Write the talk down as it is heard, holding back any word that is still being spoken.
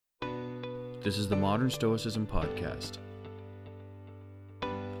This is the Modern Stoicism Podcast.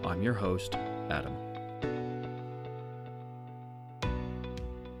 I'm your host, Adam.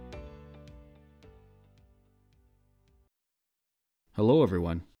 Hello,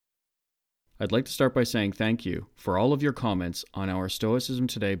 everyone. I'd like to start by saying thank you for all of your comments on our Stoicism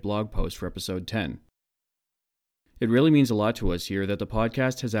Today blog post for episode 10. It really means a lot to us here that the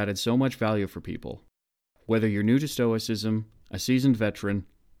podcast has added so much value for people. Whether you're new to Stoicism, a seasoned veteran,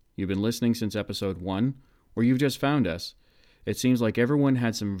 you've been listening since episode 1, or you've just found us, it seems like everyone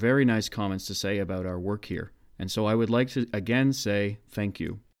had some very nice comments to say about our work here, and so I would like to again say thank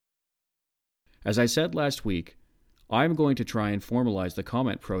you. As I said last week, I'm going to try and formalize the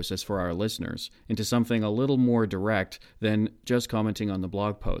comment process for our listeners into something a little more direct than just commenting on the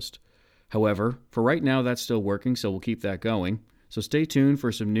blog post. However, for right now that's still working, so we'll keep that going, so stay tuned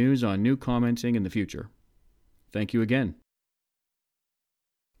for some news on new commenting in the future. Thank you again.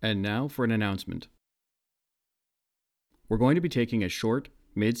 And now for an announcement. We're going to be taking a short,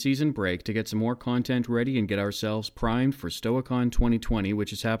 mid-season break to get some more content ready and get ourselves primed for Stoicon 2020,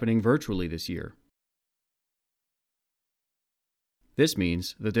 which is happening virtually this year. This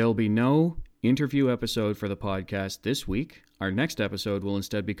means that there will be no interview episode for the podcast this week. Our next episode will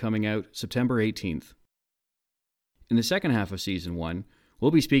instead be coming out September 18th. In the second half of Season 1,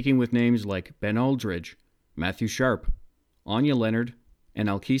 we'll be speaking with names like Ben Aldridge, Matthew Sharp, Anya Leonard, and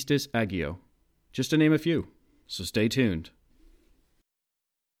Alkistis Agio, just to name a few, so stay tuned.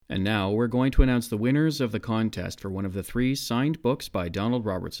 And now we're going to announce the winners of the contest for one of the 3 signed books by Donald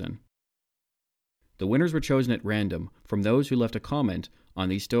Robertson. The winners were chosen at random from those who left a comment on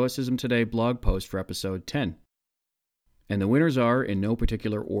the Stoicism Today blog post for episode 10. And the winners are in no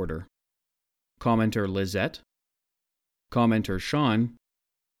particular order: commenter Lizette, commenter Sean,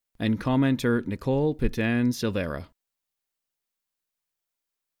 and commenter Nicole Pitan Silvera.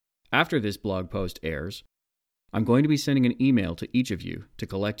 After this blog post airs, I'm going to be sending an email to each of you to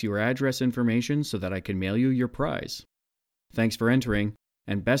collect your address information so that I can mail you your prize. Thanks for entering,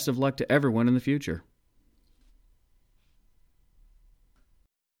 and best of luck to everyone in the future.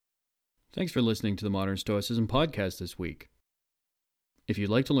 Thanks for listening to the Modern Stoicism Podcast this week. If you'd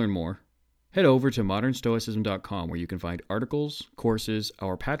like to learn more, head over to modernstoicism.com where you can find articles, courses,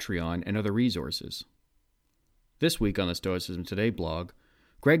 our Patreon, and other resources. This week on the Stoicism Today blog,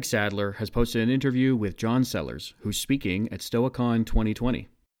 Greg Sadler has posted an interview with John Sellers, who's speaking at Stoicon 2020.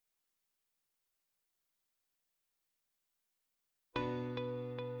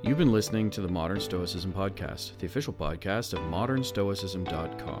 You've been listening to the Modern Stoicism Podcast, the official podcast of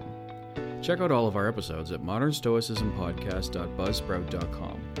modernstoicism.com. Check out all of our episodes at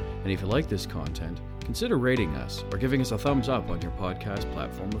modernstoicismpodcast.buzzsprout.com. And if you like this content, consider rating us or giving us a thumbs up on your podcast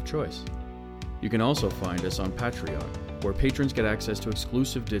platform of choice. You can also find us on Patreon, where patrons get access to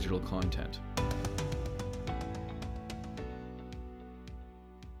exclusive digital content.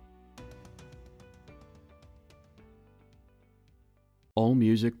 All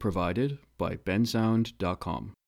music provided by bensound.com.